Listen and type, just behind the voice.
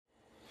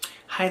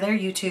Hi there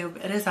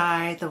YouTube, it is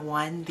I, the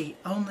one, the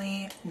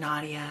only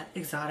Naudia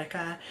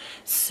Exotica.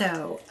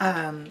 So,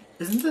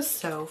 isn't this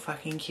so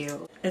fucking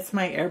cute? It's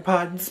my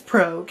AirPods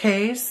Pro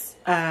case.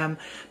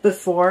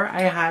 Before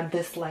I had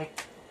this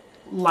like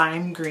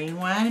lime green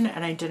one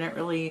and I didn't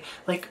really,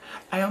 like,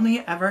 I only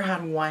ever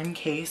had one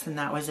case and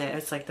that was it.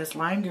 It's like this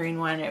lime green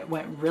one. It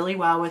went really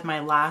well with my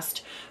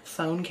last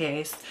phone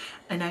case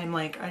and I'm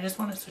like, I just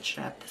want to switch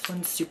it up. This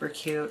one's super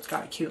cute. It's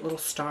got cute little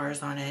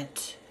stars on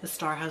it. The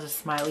star has a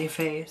smiley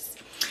face.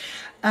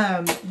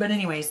 But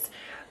anyways,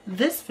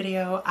 this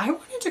video, I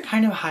wanted to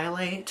kind of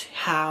highlight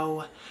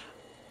how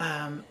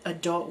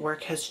adult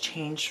work has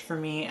changed for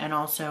me, and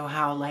also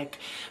how like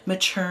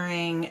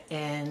maturing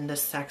in the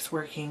sex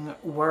working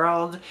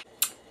world.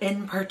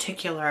 In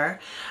particular,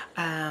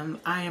 I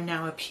am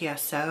now a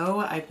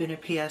PSO. I've been a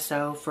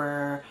PSO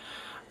for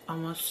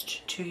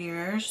almost 2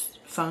 years,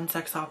 phone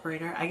sex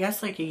operator. I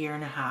guess like a year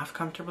and a half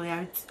comfortably,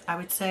 I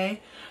would say.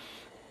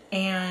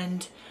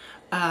 And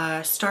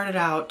started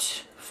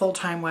out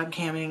full-time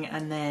webcamming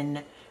and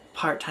then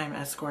part-time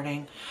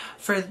escorting.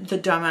 For the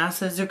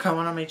dumbasses who come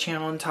on my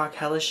channel and talk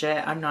hella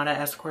shit, I'm not an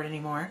escort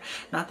anymore.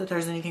 Not that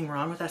there's anything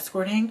wrong with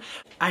escorting.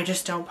 I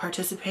just don't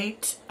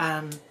participate.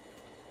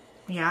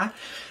 Yeah.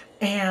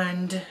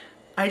 And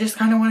I just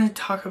kind of want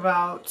to talk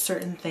about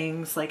certain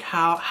things, like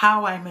how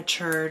I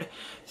matured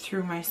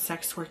through my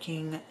sex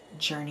working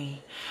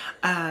journey.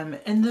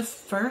 In the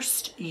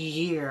first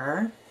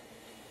year,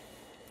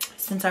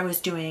 since I was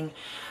doing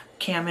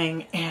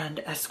camming and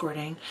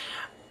escorting,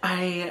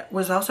 I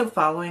was also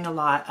following a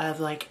lot of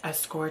like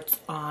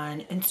escorts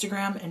on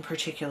Instagram in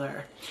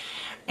particular.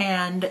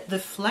 And the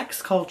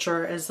flex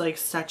culture is like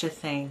such a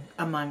thing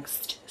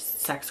amongst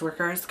sex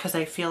workers, because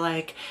I feel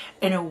like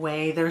in a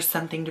way there's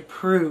something to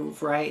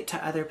prove, right,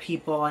 to other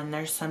people, and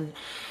there's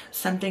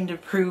something to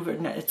prove,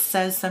 and it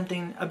says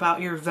something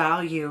about your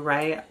value,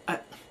 right?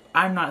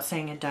 I'm not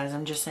saying it does.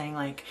 I'm just saying,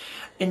 like,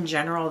 in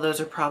general,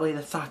 those are probably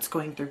the thoughts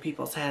going through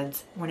people's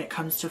heads when it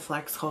comes to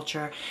flex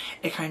culture.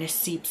 It kind of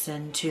seeps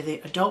into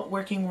the adult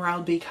working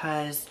world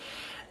because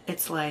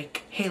it's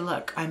like, hey,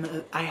 look,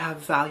 I have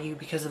value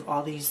because of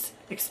all these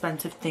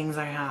expensive things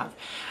I have.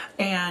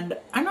 And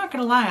I'm not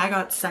gonna lie, I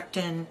got sucked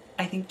in,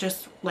 I think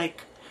just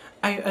like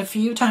a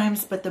few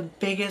times, but the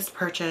biggest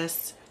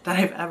purchase that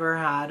I've ever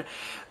had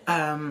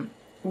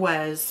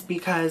was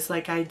because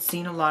like I'd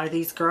seen a lot of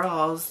these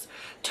girls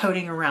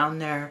toting around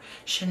their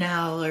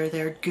Chanel or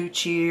their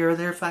Gucci or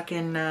their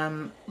fucking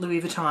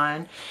Louis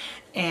Vuitton,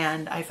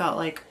 and I felt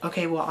like,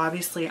 okay, well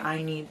obviously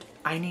I need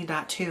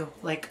that too.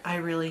 Like I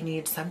really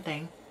need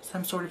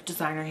some sort of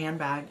designer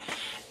handbag.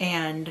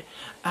 And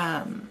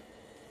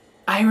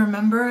I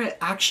remember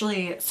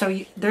actually, so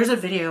there's a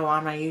video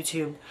on my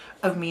YouTube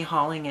of me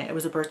hauling it. It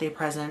was a birthday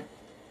present.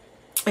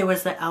 It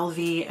was the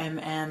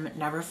LVMM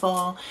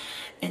Neverfull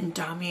in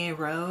Damier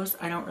Rose.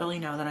 I don't really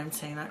know that I'm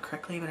saying that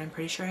correctly, but I'm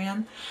pretty sure I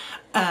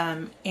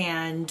am.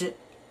 And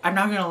I'm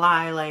not gonna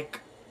lie,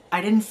 like,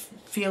 I didn't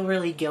feel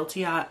really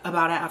guilty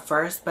about it at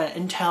first, but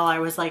until I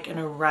was like in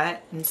a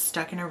rut and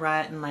stuck in a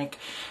rut and like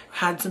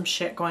had some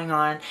shit going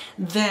on,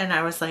 then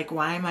I was like,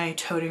 why am I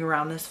toting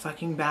around this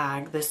fucking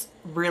bag, this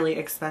really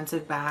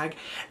expensive bag?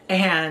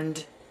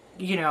 And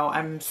you know,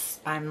 I'm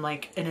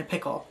like in a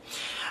pickle.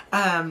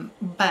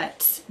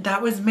 But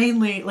that was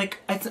mainly like,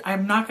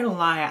 I'm not gonna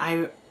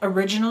lie,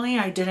 originally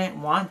I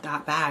didn't want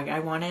that bag. I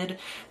wanted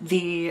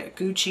the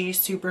Gucci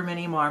Super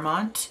Mini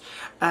Marmont,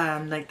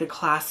 like the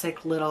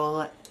classic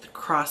little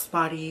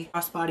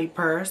crossbody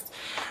purse,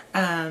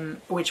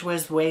 which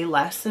was way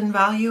less in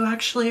value.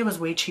 Actually, it was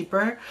way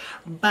cheaper,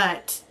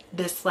 but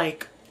this,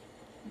 like,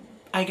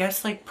 I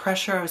guess like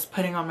pressure I was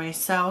putting on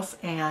myself,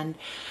 and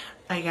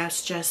I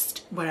guess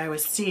just what I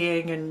was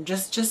seeing, and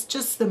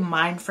just the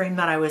mind frame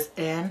that I was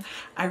in,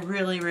 I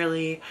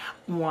really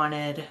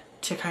wanted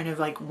to kind of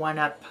like one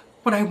up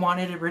what I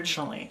wanted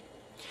originally.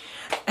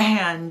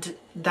 And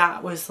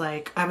that was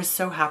like, I was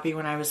so happy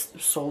when I was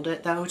sold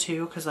it though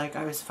too, because like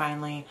I was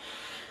finally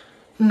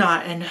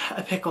not in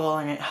a pickle,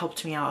 and it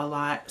helped me out a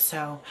lot.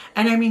 So,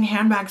 and I mean,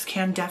 handbags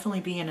can definitely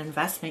be an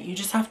investment. You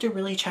just have to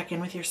really check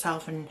in with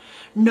yourself and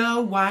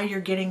know why you're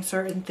getting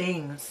certain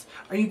things.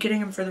 Are you getting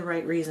them for the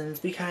right reasons?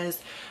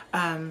 Because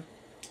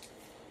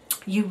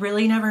you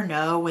really never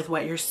know with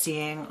what you're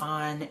seeing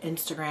on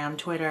Instagram,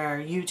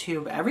 Twitter,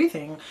 YouTube,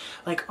 everything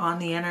like on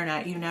the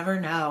internet. You never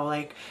know.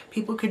 Like,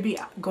 people could be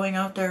going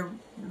out there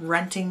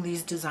renting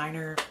these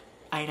designer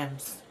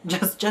items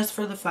just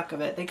for the fuck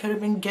of it. They could have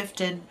been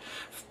gifted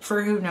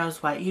for who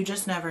knows what. You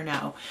just never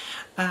know.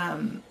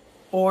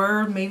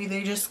 Or maybe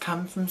they just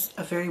come from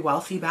a very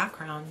wealthy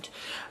background.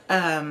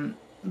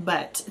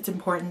 But it's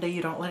important that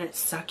you don't let it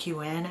suck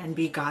you in and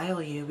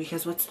beguile you,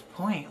 because what's the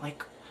point?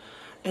 Like,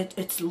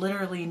 it's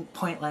literally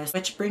pointless.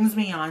 Which brings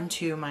me on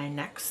to my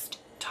next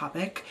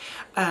topic.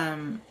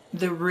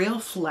 The real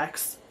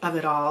flex of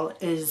it all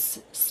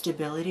is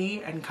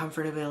stability and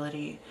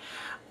comfortability.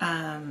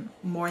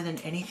 More than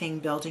anything,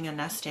 building a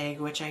nest egg,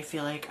 which I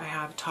feel like I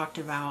have talked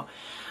about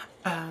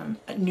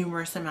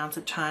numerous amounts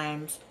of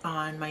times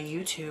on my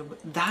YouTube.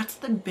 That's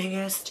the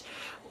biggest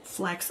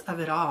flex of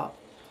it all.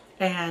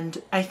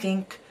 And I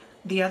think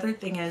the other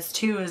thing is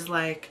too, is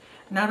like,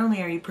 not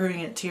only are you proving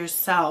it to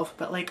yourself,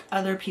 but like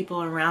other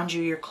people around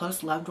you, your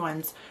close loved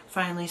ones,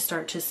 finally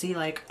start to see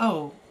like,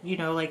 oh, you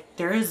know, like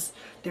there is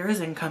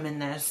income in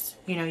this.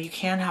 You know, you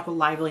can have a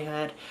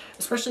livelihood,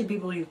 especially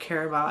people you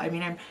care about. I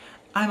mean,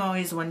 I'm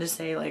always one to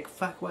say like,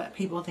 fuck what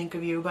people think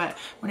of you. But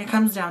when it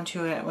comes down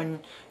to it,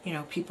 when, you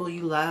know, people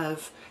you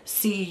love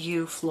see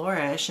you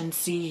flourish and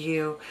see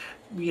you,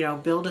 you know,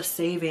 build a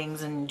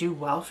savings and do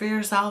well for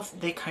yourself,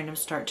 they kind of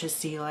start to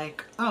see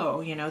like,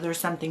 oh, you know, there's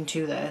something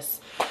to this.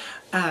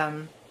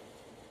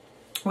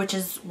 Which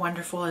is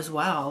wonderful as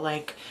well.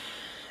 Like,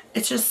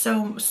 it's just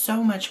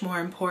so much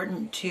more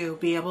important to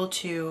be able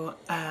to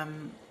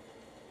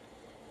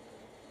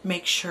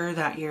make sure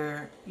that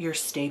you're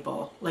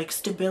stable. Like,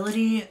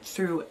 stability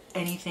through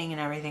anything and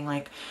everything,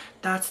 like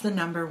that's the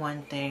number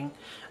one thing.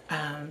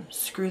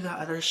 Screw the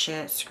other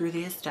shit, screw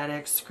the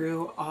aesthetics,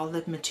 screw all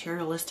the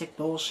materialistic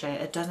bullshit.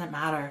 It doesn't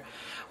matter.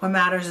 What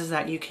matters is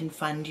that you can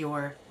fund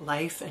your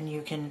life and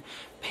you can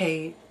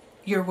pay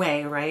your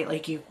way, right?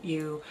 Like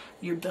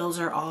your bills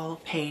are all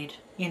paid,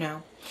 you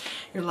know,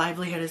 your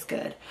livelihood is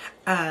good.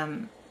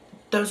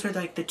 Those are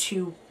like the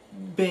two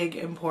big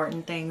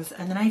important things.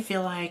 And then I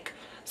feel like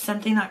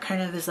something that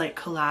kind of is like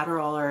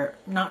collateral, or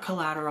not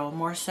collateral,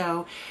 more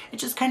so it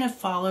just kind of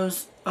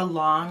follows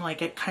along,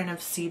 like it kind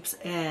of seeps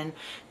in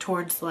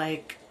towards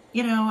like,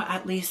 you know,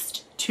 at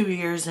least 2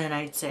 years in,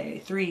 I'd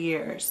say 3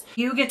 years,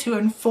 you get to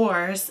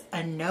enforce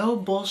a no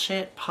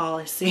bullshit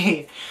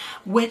policy,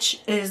 which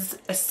is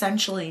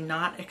essentially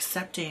not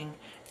accepting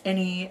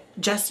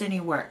just any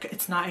work.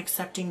 It's not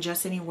accepting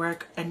just any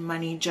work and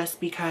money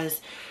just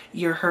because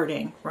you're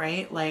hurting,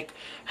 right? Like,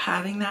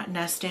 having that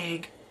nest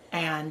egg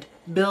and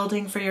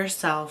building for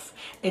yourself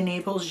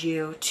enables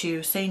you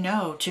to say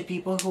no to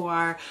people who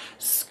are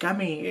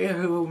scummy,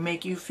 who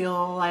make you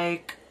feel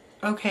like,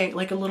 okay,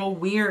 like a little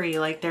weary,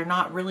 like they're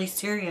not really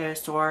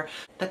serious, or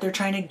that they're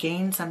trying to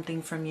gain something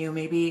from you,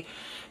 maybe,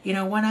 you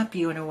know, one up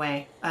you in a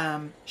way,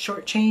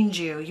 shortchange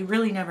you. You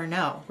really never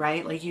know,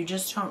 right? Like, you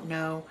just don't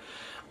know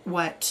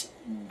what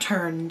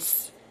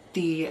turns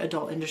the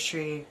adult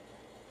industry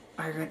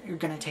you're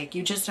gonna take.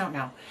 You just don't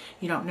know.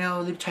 You don't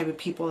know the type of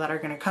people that are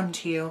gonna come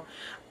to you,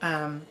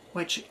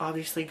 which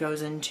obviously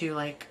goes into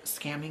like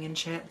scamming and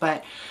shit,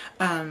 but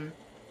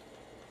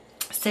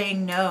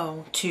saying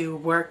no to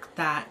work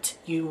that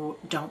you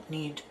don't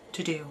need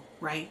to do,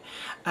 right?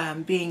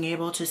 Being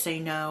able to say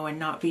no and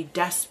not be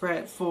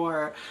desperate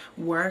for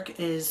work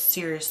is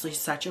seriously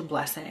such a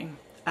blessing.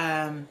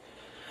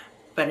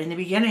 But in the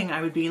beginning,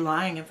 I would be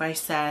lying if I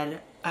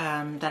said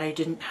that I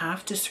didn't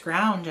have to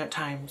scrounge at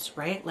times,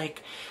 right?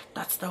 Like,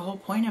 that's the whole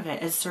point of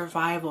it, is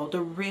survival.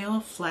 The real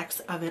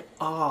flex of it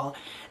all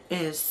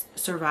is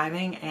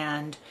surviving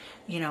and,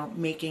 you know,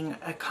 making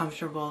a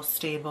comfortable,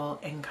 stable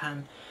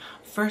income.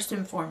 First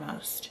and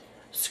foremost,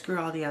 screw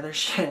all the other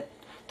shit.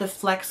 The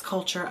flex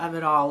culture of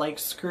it all, like,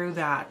 screw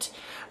that.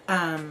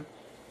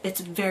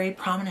 It's very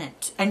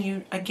prominent. And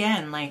you,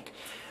 again, like,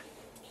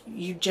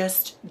 you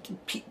just,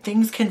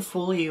 things can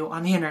fool you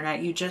on the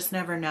internet. You just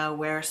never know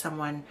where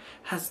someone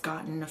has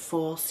gotten a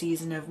full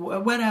season of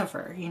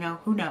whatever, you know,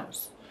 who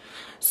knows.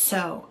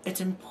 So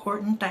it's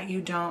important that you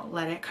don't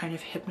let it kind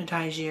of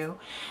hypnotize you.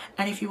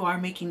 And if you are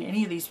making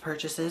any of these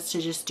purchases,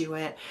 to just do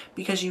it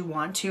because you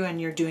want to,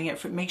 and you're doing it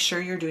for, make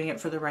sure you're doing it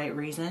for the right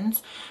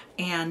reasons,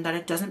 and that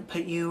it doesn't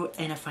put you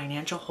in a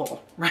financial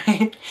hole,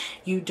 right?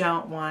 You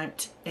don't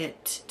want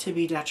it to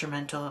be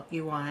detrimental.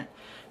 You want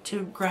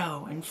to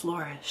grow and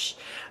flourish.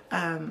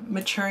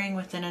 Maturing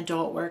within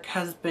adult work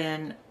has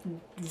been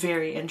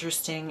very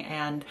interesting,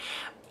 and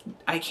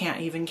I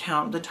can't even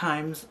count the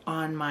times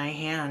on my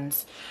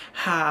hands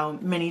how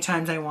many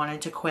times I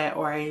wanted to quit,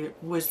 or I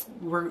was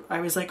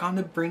like on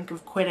the brink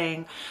of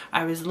quitting.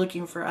 I was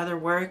looking for other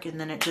work, and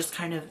then it just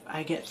kind of,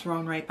 I get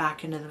thrown right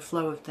back into the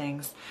flow of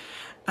things.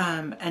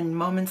 And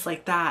moments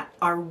like that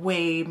are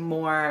way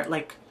more,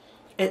 like,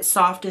 it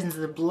softens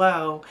the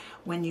blow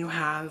when you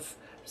have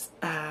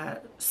a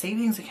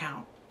savings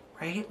account,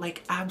 right?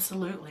 Like,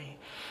 absolutely.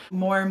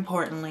 More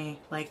importantly,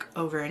 like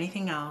over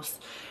anything else,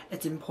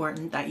 it's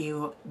important that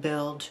you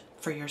build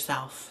for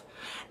yourself.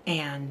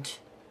 And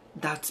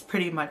that's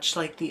pretty much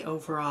like the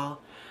overall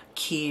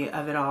key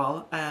of it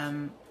all.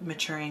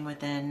 Maturing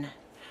within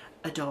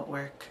adult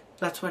work.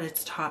 That's what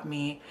it's taught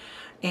me.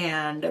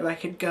 And if I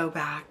could go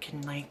back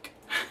and like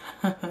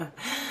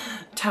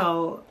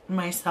tell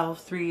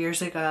myself 3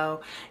 years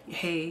ago,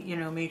 hey, you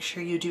know, make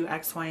sure you do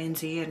X, Y, and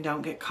Z and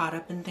don't get caught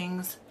up in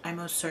things, I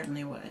most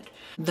certainly would.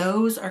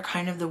 Those are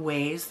kind of the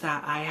ways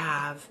that I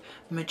have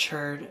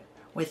matured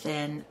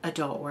within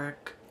adult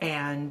work,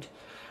 and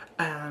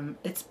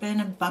it's been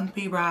a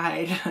bumpy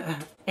ride.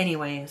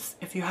 Anyways,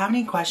 if you have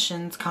any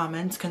questions,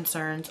 comments,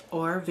 concerns,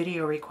 or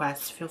video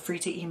requests, feel free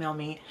to email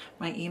me.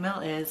 My email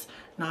is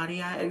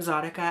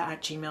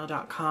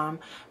naudiaexotica@gmail.com.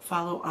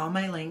 Follow all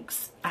my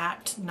links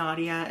at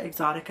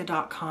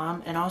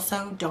naudiaexotica.com, and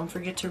also don't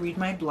forget to read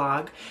my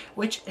blog,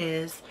 which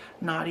is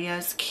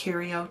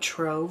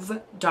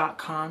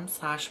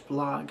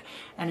naudiascuriotrove.com/blog.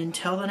 And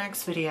until the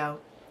next video,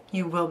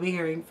 You will be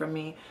hearing from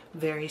me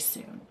very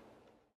soon.